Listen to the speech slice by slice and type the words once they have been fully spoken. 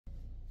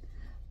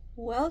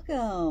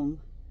Welcome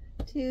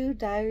to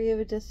Diary of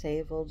a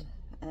Disabled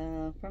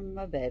from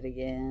my bed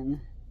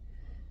again.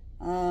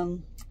 So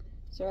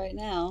right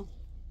now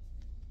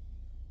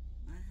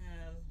I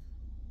have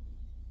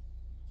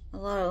a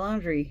lot of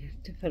laundry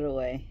to put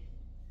away.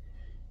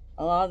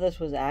 A lot of this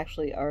was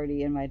actually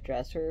already in my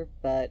dresser,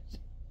 but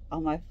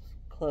all my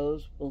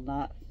clothes will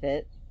not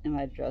fit in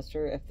my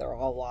dresser if they're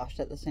all washed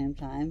at the same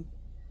time.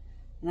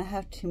 And I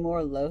have 2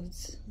 more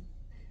loads.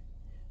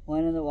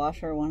 One in the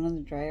washer, one in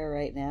the dryer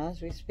right now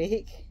as we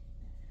speak.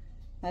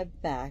 My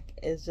back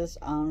is just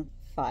on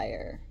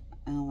fire.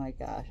 Oh my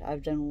gosh,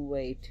 I've done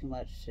way too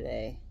much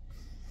today.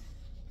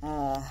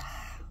 I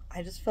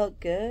just felt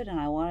good and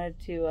I wanted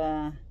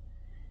to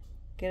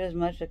get as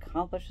much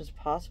accomplished as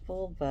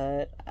possible,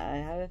 but I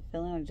have a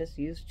feeling I just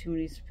used too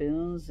many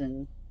spoons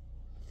and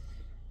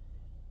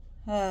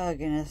oh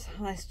goodness,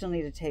 I still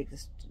need to take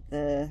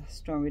the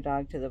Stormy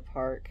dog to the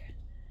park.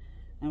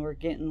 And we're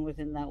getting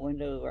within that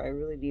window where I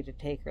really need to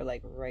take her,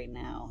 like, right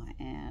now.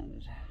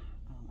 And,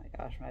 oh my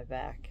gosh, my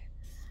back.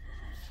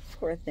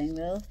 Poor thing,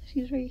 though.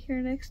 She's right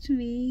here next to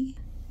me,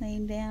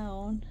 laying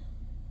down.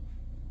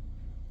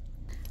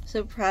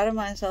 So proud of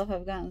myself.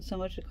 I've gotten so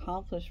much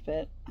accomplished,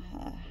 but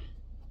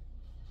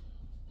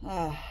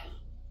I've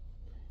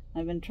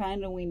been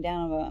trying to wean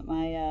down about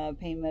my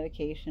pain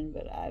medication,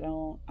 but I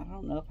don't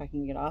know if I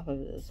can get off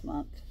of it this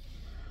month.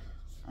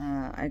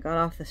 I got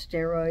off the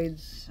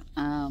steroids.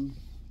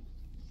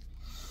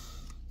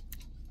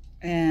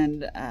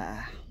 And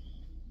I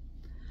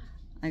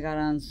got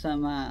on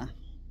some of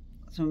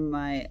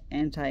my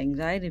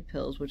anti-anxiety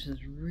pills, which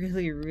has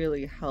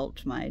really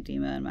helped my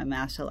edema and my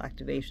mast cell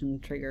activation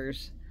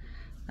triggers.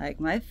 Like,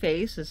 my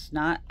face is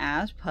not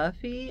as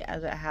puffy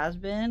as it has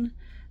been,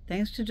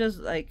 thanks to just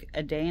like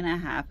a day and a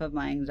half of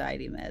my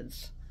anxiety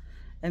meds.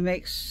 It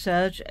makes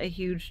such a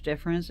huge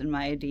difference in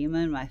my edema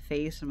and my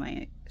face and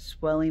my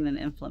swelling and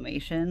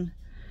inflammation.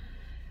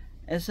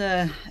 It's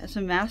a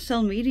mast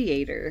cell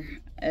mediator.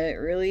 It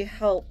really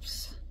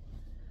helps.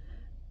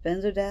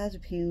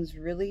 Benzodiazepines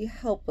really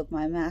help with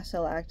my mast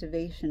cell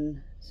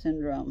activation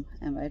syndrome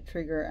and my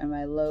trigger and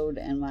my load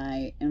and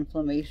my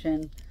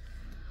inflammation.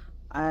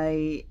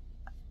 I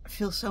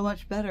feel so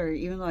much better,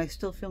 even though I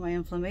still feel my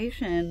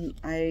inflammation.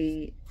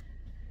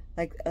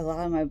 Like, a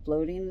lot of my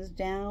bloating is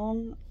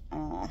down.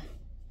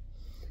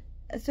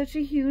 It's such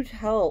a huge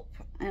help,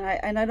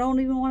 and I don't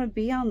even want to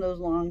be on those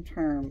long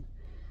term.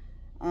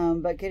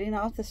 But getting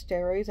off the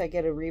steroids, I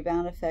get a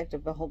rebound effect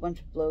of a whole bunch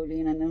of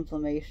bloating and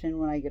inflammation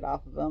when I get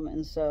off of them.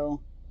 And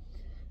so,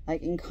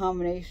 like, in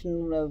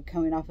combination of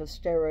coming off of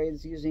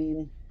steroids,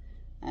 using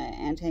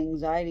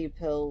anti-anxiety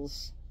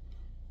pills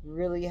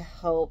really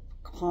help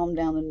calm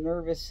down the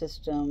nervous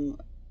system,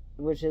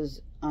 which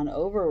is on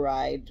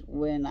override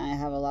when I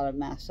have a lot of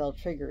mast cell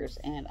triggers.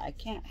 And I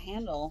can't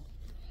handle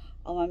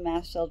all my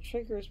mast cell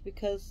triggers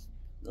because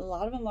a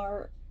lot of them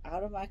are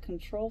out of my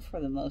control for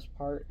the most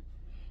part.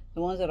 The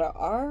ones that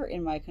are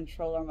in my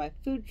control are my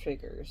food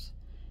triggers.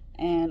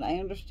 And I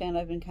understand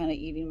I've been kind of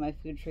eating my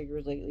food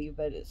triggers lately,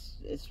 but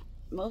it's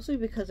mostly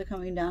because of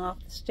coming down off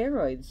the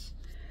steroids.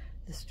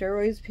 The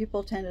steroids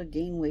people tend to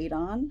gain weight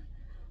on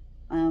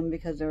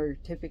because they're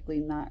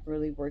typically not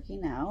really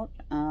working out.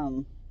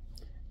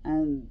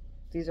 And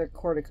these are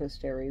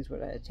corticosteroids,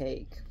 what I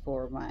take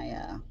for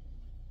my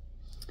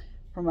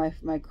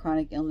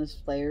chronic illness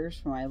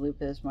flares, for my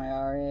lupus, my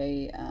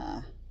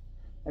RA,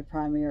 my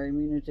primary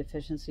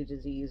immunodeficiency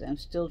disease. I'm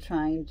still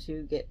trying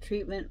to get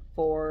treatment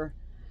for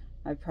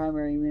my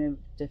primary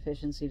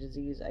immunodeficiency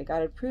disease. I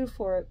got approved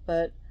for it,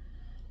 but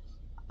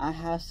I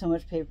have so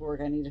much paperwork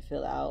I need to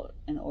fill out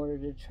in order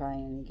to try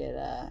and get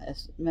a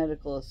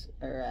medical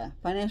or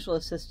financial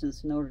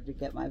assistance in order to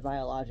get my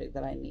biologic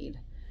that I need.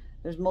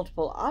 There's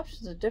multiple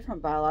options of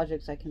different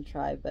biologics I can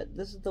try, but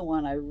this is the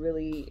one I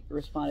really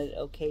responded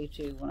okay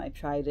to when I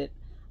tried it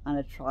on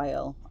a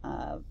trial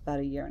about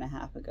 1.5 years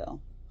ago.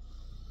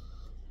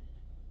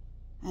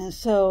 And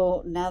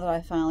so now that I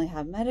finally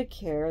have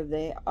Medicare,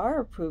 they are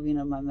approving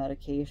of my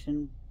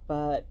medication,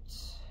 but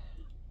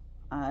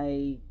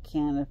I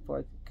can't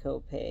afford the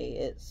copay.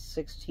 It's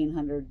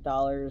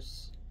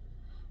 $1,600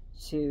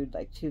 to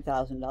like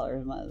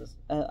 $2,000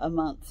 a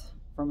month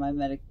for my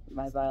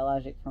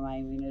biologic for my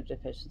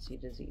immunodeficiency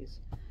disease.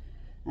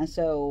 And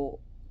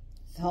so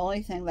the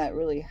only thing that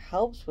really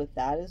helps with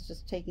that is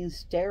just taking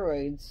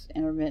steroids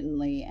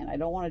intermittently, and I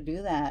don't want to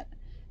do that.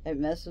 It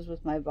messes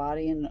with my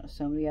body in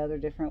so many other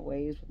different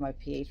ways, with my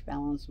pH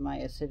balance, my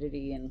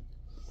acidity, and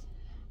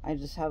I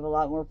just have a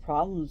lot more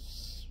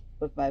problems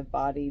with my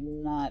body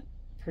not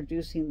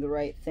producing the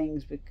right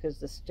things because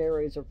the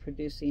steroids are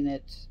producing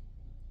it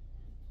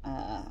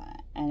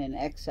and in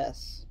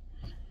excess.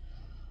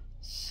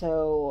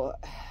 So,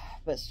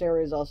 but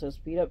steroids also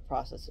speed up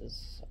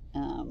processes.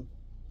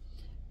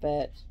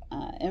 But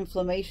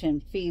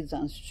inflammation feeds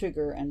on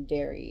sugar and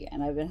dairy,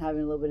 and I've been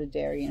having a little bit of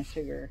dairy and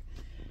sugar.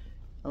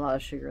 A lot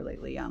of sugar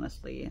lately,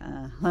 honestly.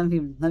 Let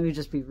me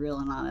just be real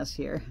and honest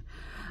here.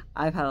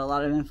 I've had a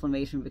lot of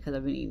inflammation because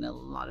I've been eating a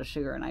lot of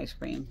sugar and ice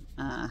cream.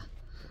 I've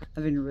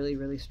been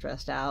really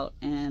stressed out,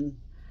 and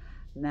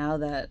now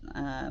that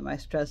my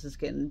stress is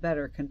getting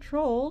better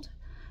controlled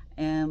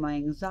and my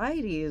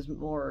anxiety is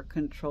more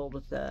controlled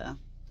with the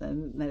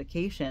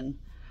medication,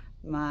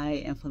 my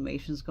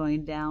inflammation's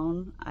going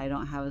down. I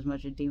don't have as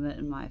much edema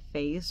in my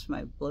face.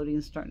 My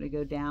bloating's starting to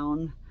go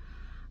down.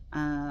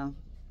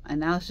 And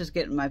now it's just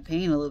getting my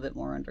pain a little bit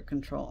more under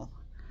control.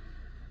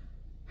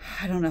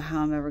 I don't know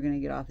how I'm ever going to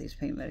get off these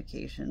pain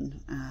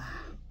medication.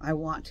 I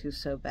want to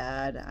so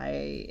bad.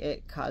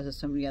 It causes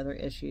so many other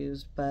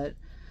issues, but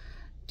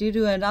due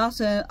to an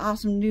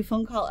awesome new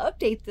phone call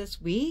update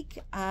this week,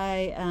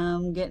 I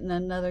am getting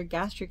another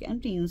gastric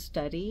emptying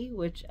study,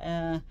 which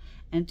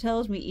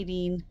entails me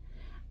eating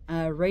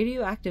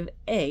radioactive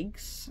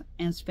eggs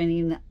and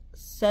spending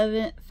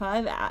 5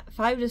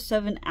 to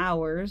 7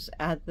 hours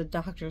at the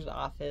doctor's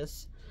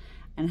office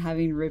and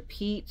having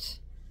repeat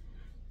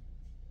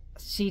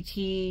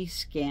CT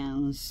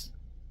scans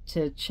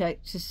to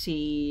check to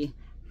see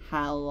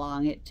how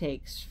long it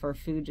takes for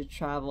food to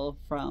travel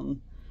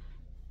from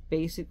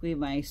basically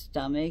my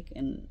stomach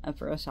and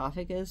upper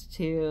esophagus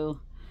to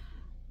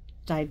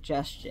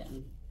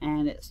digestion.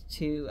 And it's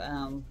to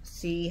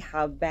see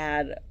how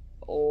bad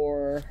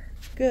or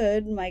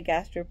good my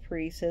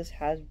gastroparesis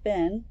has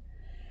been.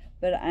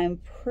 But I'm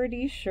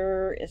pretty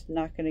sure it's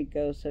not going to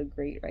go so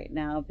great right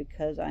now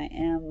because I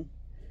am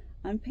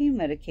on pain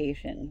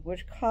medication,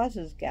 which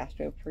causes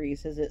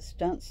gastroparesis. It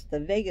stunts the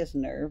vagus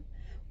nerve,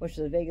 which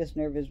the vagus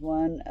nerve is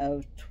one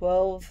of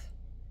 12,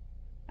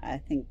 I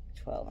think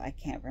 12, I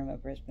can't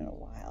remember, it's been a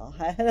while.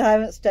 I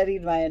haven't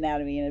studied my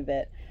anatomy in a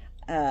bit.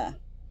 The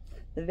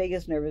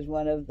vagus nerve is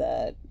one of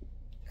the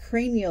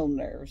cranial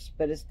nerves,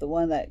 but it's the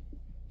one that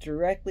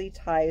directly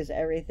ties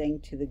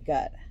everything to the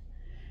gut.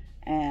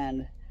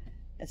 And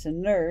it's a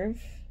nerve,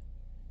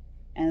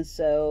 and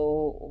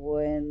so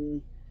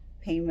when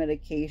pain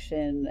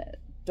medication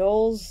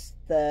dulls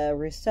the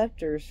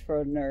receptors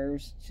for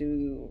nerves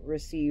to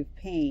receive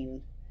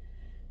pain,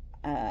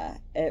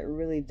 it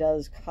really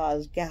does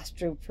cause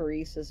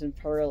gastroparesis and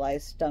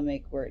paralyzed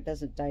stomach where it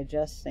doesn't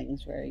digest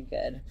things very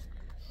good.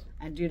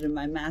 And due to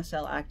my mast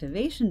cell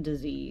activation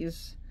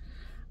disease,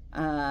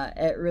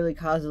 it really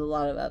causes a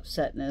lot of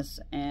upsetness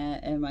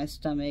in my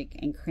stomach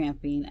and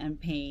cramping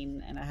and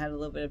pain, and I had a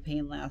little bit of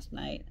pain last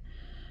night.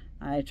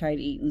 I tried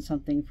eating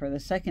something for the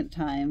second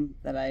time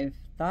that I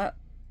thought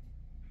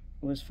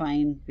was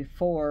fine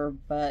before,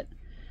 but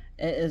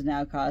it is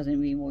now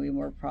causing me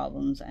more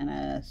problems and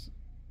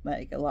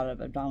like a lot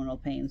of abdominal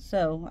pain.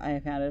 So I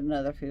found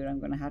another food I'm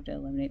going to have to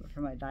eliminate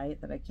from my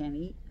diet that I can't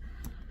eat.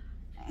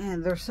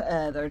 And there's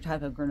another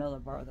type of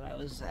granola bar that I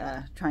was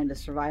trying to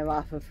survive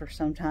off of for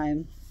some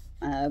time.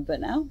 But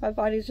now my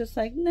body's just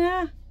like,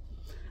 nah,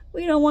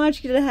 we don't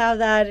want you to have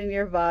that in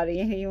your body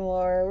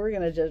anymore. We're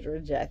going to just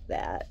reject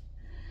that.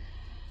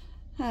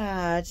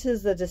 It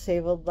is the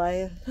disabled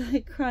life,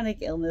 chronic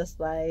illness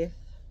life.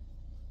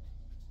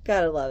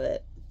 Gotta love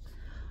it.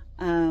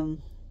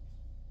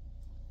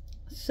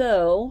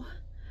 So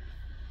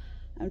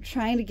I'm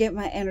trying to get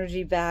my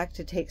energy back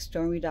to take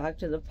Stormy Dog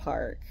to the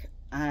park.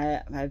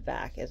 My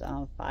back is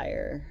on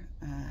fire.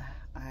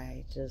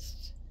 I'm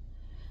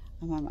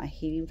on my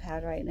heating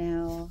pad right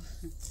now.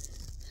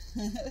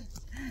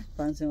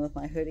 Runs in with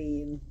my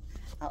hoodie and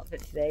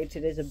outfit today.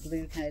 Today's a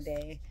blue kind of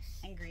day.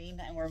 And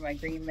green. I'm wearing my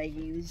green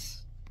leggings.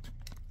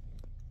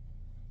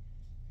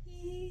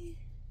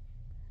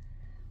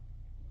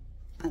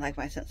 I like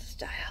my sense of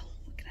style.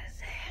 What can I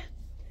say?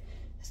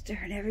 It's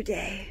different every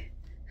day.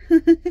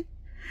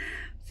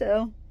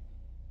 So,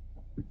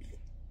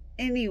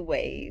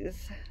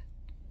 anyways,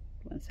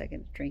 1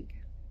 second to drink.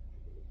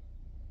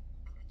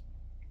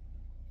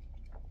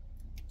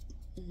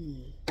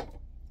 I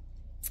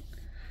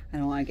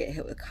don't want to get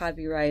hit with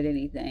copyright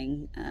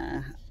anything,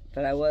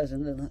 but I was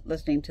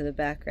listening to the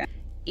background.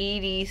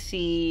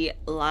 EDC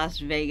Las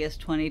Vegas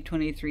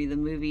 2023, the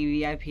movie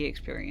VIP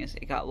experience.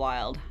 It got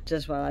wild.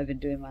 Just while I've been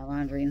doing my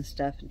laundry and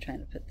stuff and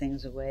trying to put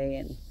things away,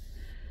 and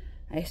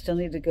I still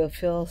need to go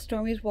fill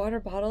Stormy's water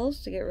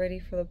bottles to get ready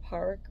for the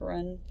park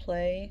run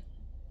play.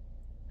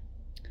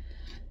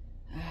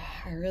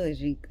 I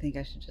really think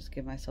I should just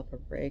give myself a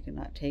break and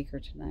not take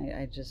her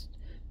tonight.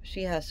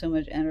 She has so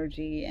much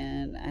energy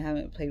and I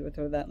haven't played with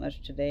her that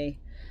much today.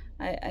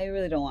 I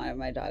really don't want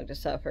my dog to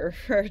suffer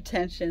for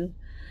attention.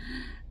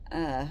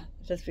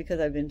 Just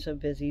because I've been so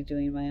busy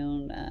doing my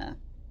own,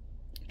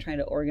 trying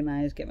to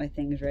organize, get my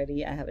things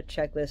ready. I have a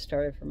checklist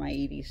started for my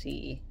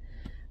EDC.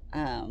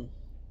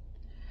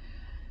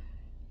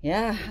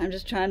 Yeah, I'm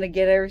just trying to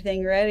get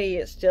everything ready.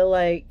 It's still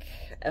like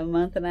a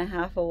month and a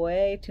half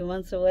away, 2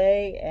 months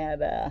away,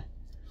 and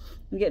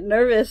I'm getting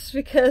nervous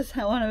because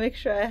I want to make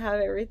sure I have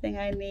everything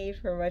I need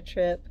for my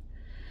trip.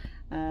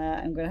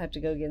 I'm going to have to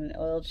go get an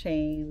oil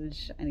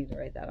change. I need to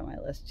write that on my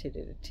list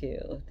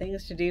too.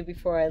 Things to do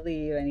before I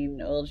leave. I need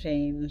an oil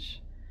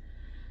change.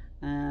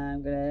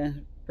 I'm going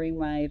to bring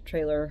my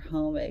trailer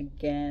home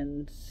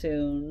again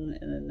soon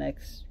in the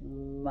next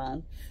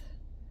month.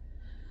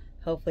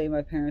 Hopefully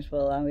my parents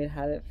will allow me to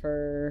have it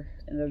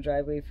in their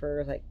driveway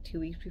for like 2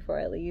 weeks before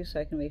I leave, so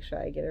I can make sure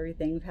I get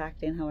everything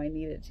packed in how I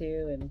need it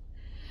to.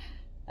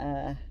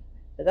 And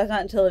But that's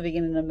not until the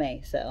beginning of May,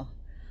 so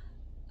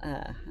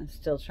I'm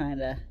still trying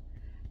to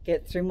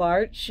get through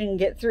March and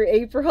get through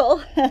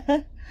April.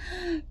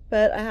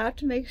 But I have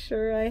to make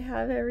sure I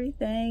have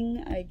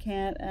everything. I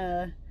can't,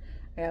 I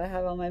gotta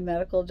have all my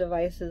medical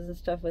devices and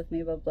stuff with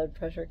me, my blood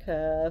pressure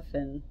cuff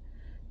and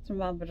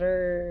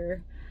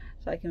thermometer,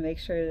 so I can make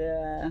sure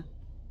to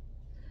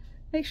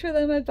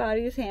that my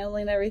body is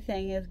handling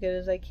everything as good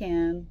as I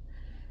can.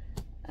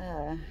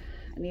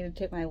 I need to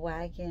take my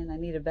wagon. I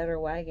need a better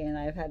wagon.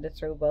 I've had to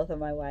throw both of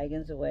my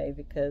wagons away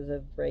because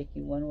of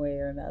breaking one way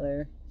or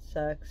another.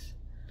 Sucks.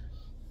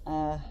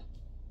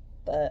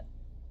 But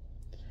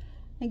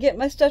I get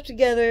my stuff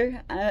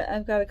together.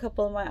 I've got a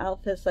couple of my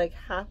outfits like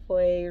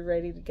halfway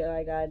ready to go.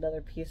 I got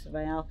another piece of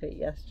my outfit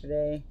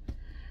yesterday.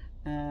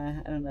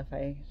 I don't know if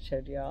I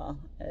showed y'all.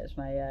 It's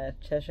my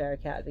Cheshire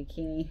Cat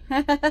bikini.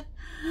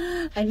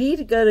 I need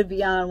to go to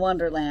Beyond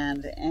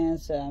Wonderland, and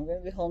so I'm going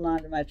to be holding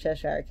on to my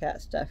Cheshire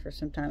Cat stuff for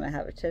some time. I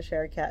have a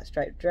Cheshire Cat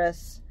striped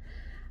dress,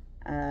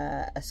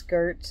 a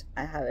skirt,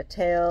 I have a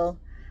tail,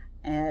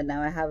 and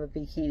now I have a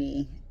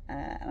bikini.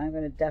 And I'm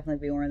going to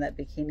definitely be wearing that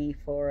bikini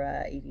for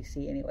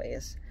EDC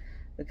anyways,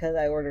 because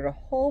I ordered a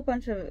whole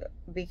bunch of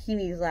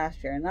bikinis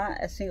last year, and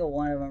not a single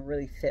one of them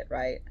really fit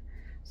right.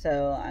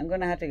 So I'm going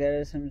to have to go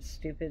to some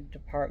stupid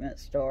department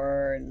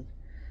store and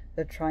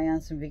go try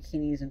on some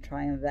bikinis and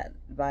try and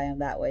buy them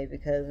that way,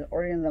 because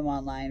ordering them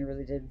online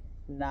really did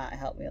not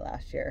help me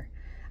last year.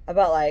 I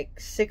bought like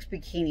 6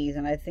 bikinis,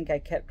 and I think I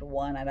kept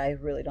one, and I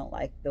really don't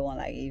like the one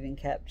I even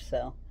kept.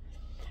 So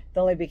the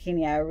only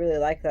bikini I really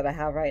like that I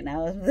have right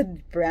now is the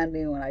brand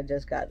new one. I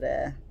just got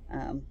the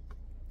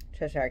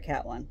Cheshire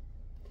Cat one.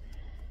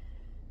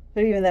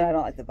 But even then, I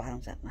don't like the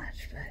bottoms that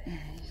much. But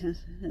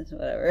it's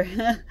whatever.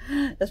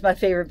 That's my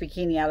favorite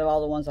bikini out of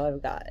all the ones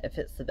I've got. It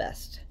fits the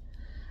best.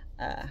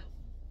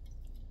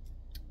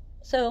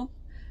 So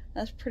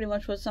that's pretty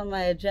much what's on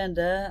my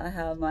agenda. I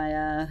have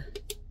my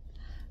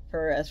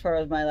for as far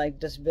as my like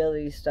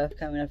disability stuff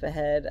coming up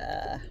ahead.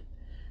 I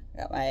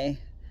got my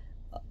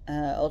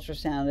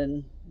ultrasound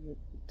and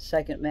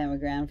second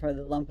mammogram for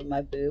the lump in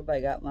my boob.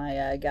 I got my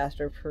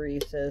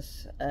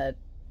gastroparesis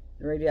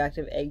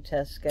radioactive egg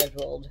test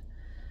scheduled.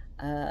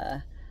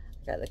 I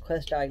got the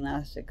Quest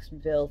Diagnostics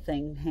bill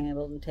thing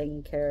handled and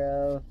taken care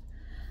of.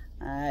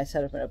 I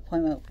set up an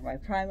appointment for my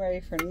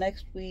primary for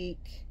next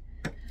week.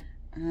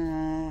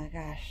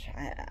 Gosh,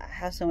 I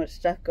have so much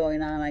stuff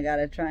going on. I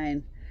gotta try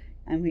and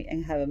I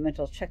have a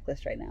mental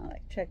checklist right now,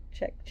 like check,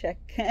 check, check.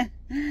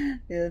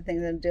 These are the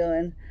things I'm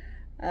doing.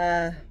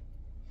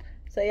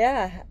 So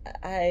yeah,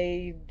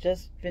 I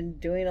just been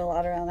doing a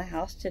lot around the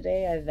house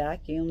today. I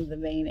vacuumed the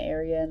main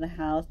area in the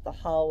house, the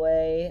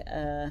hallway,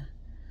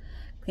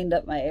 cleaned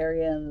up my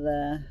area in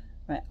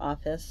my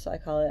office, I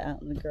call it,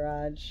 out in the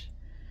garage,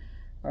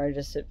 where I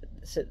just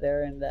sit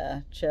there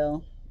and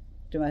chill,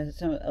 do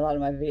a lot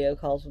of my video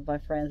calls with my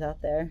friends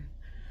out there,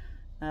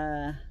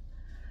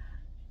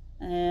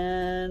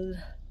 and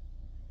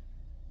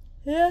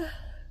yeah,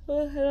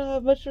 well, I don't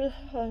have much.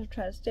 I'm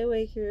trying to stay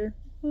awake here.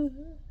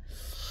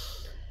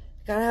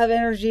 Gotta have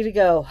energy to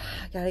go.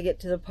 I gotta get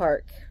to the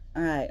park.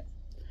 All right.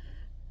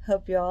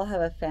 Hope you all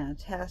have a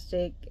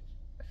fantastic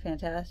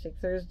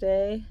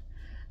Thursday.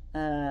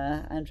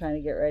 I'm trying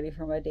to get ready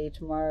for my day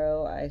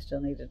tomorrow. I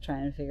still need to try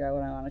and figure out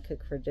what I want to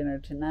cook for dinner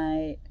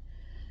tonight.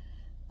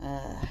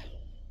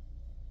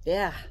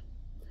 Yeah,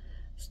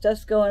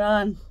 stuff's going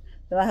on.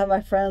 Then I have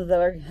my friends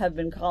that have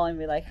been calling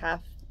me like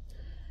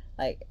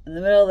in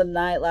the middle of the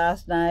night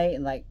last night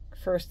and like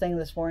first thing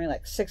this morning,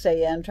 like 6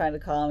 a.m. trying to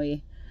call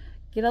me.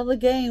 Get on the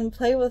game,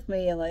 play with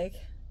me. And like,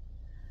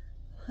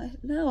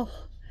 what? No,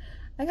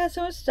 I got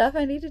so much stuff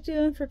I need to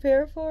do and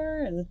prepare for,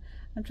 and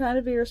I'm trying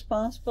to be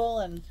responsible,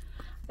 and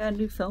I got a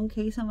new phone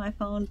case on my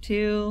phone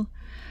too.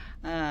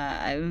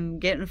 I'm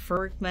getting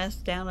fur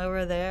messed down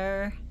over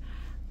there.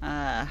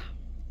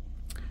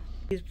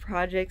 These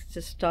projects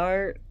to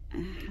start. I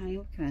mean,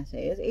 what can I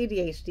say? It's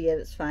ADHD at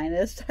its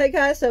finest. I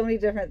got so many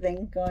different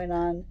things going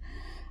on.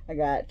 I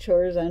got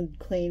chores I'm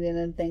cleaning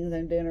and things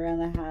I'm doing around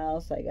the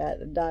house. I got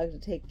the dog to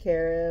take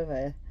care of.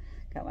 I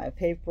got my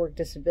paperwork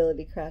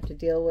disability crap to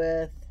deal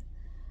with.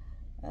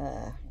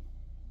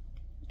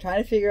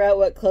 Trying to figure out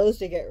what clothes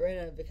to get rid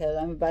of, because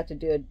I'm about to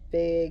do a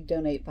big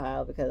donate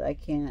pile, because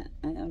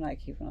I'm not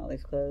keeping all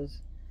these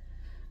clothes.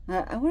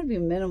 I want to be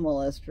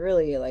minimalist,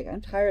 really. Like, I'm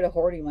tired of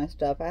hoarding my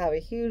stuff. I have a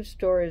huge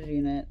storage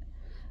unit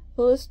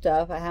full of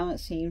stuff I haven't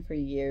seen for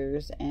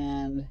years,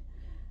 and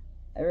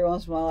every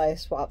once in a while I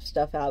swap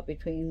stuff out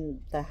between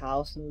the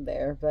house and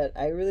there, but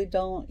I really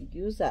don't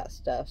use that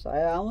stuff. So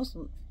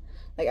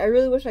I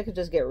really wish I could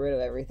just get rid of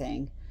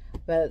everything.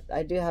 But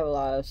I do have a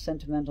lot of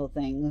sentimental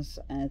things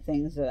and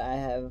things that I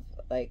have,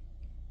 like,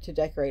 to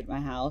decorate my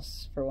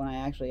house for when I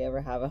actually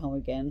ever have a home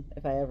again,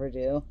 if I ever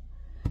do.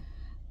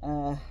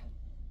 I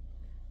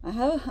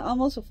have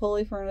almost a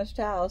fully furnished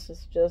house.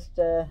 It's just,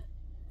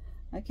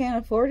 I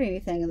can't afford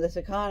anything in this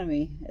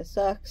economy. It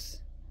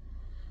sucks.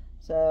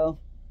 So,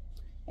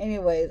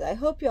 anyways, I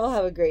hope y'all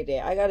have a great day.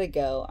 I gotta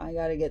go. I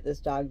gotta get this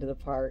dog to the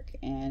park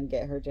and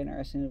get her dinner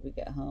as soon as we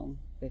get home,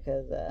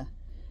 because,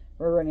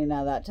 we're running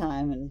out of that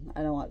time, and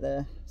I don't want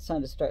the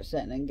sun to start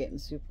setting and getting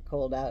super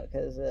cold out,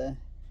 because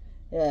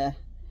yeah,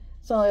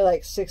 it's only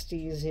like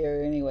 60s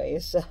here anyway.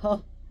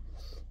 So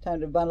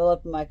time to bundle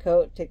up in my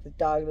coat, take the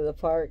dog to the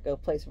park, go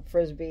play some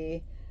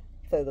frisbee,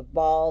 throw the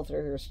ball,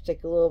 throw her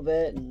stick a little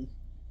bit, and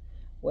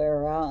wear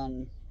her out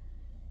and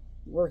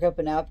work up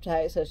an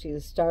appetite so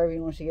she's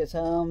starving when she gets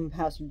home,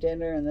 have some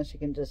dinner, and then she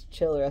can just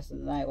chill the rest of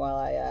the night while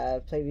I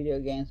play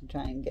video games and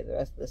try and get the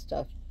rest of the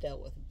stuff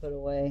dealt with and put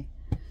away.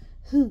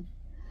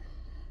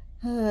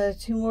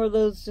 2 more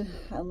loads to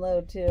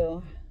unload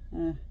too.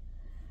 I'm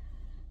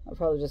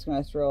probably just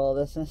going to throw all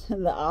this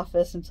in the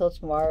office until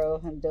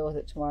tomorrow and deal with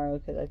it tomorrow,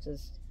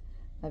 because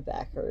my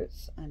back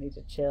hurts. I need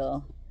to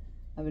chill.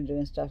 I've been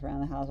doing stuff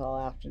around the house all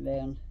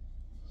afternoon.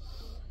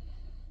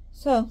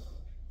 So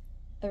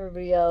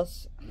everybody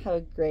else, have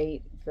a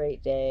great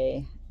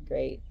day,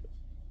 great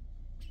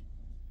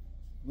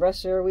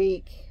rest of your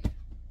week.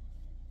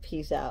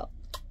 Peace out.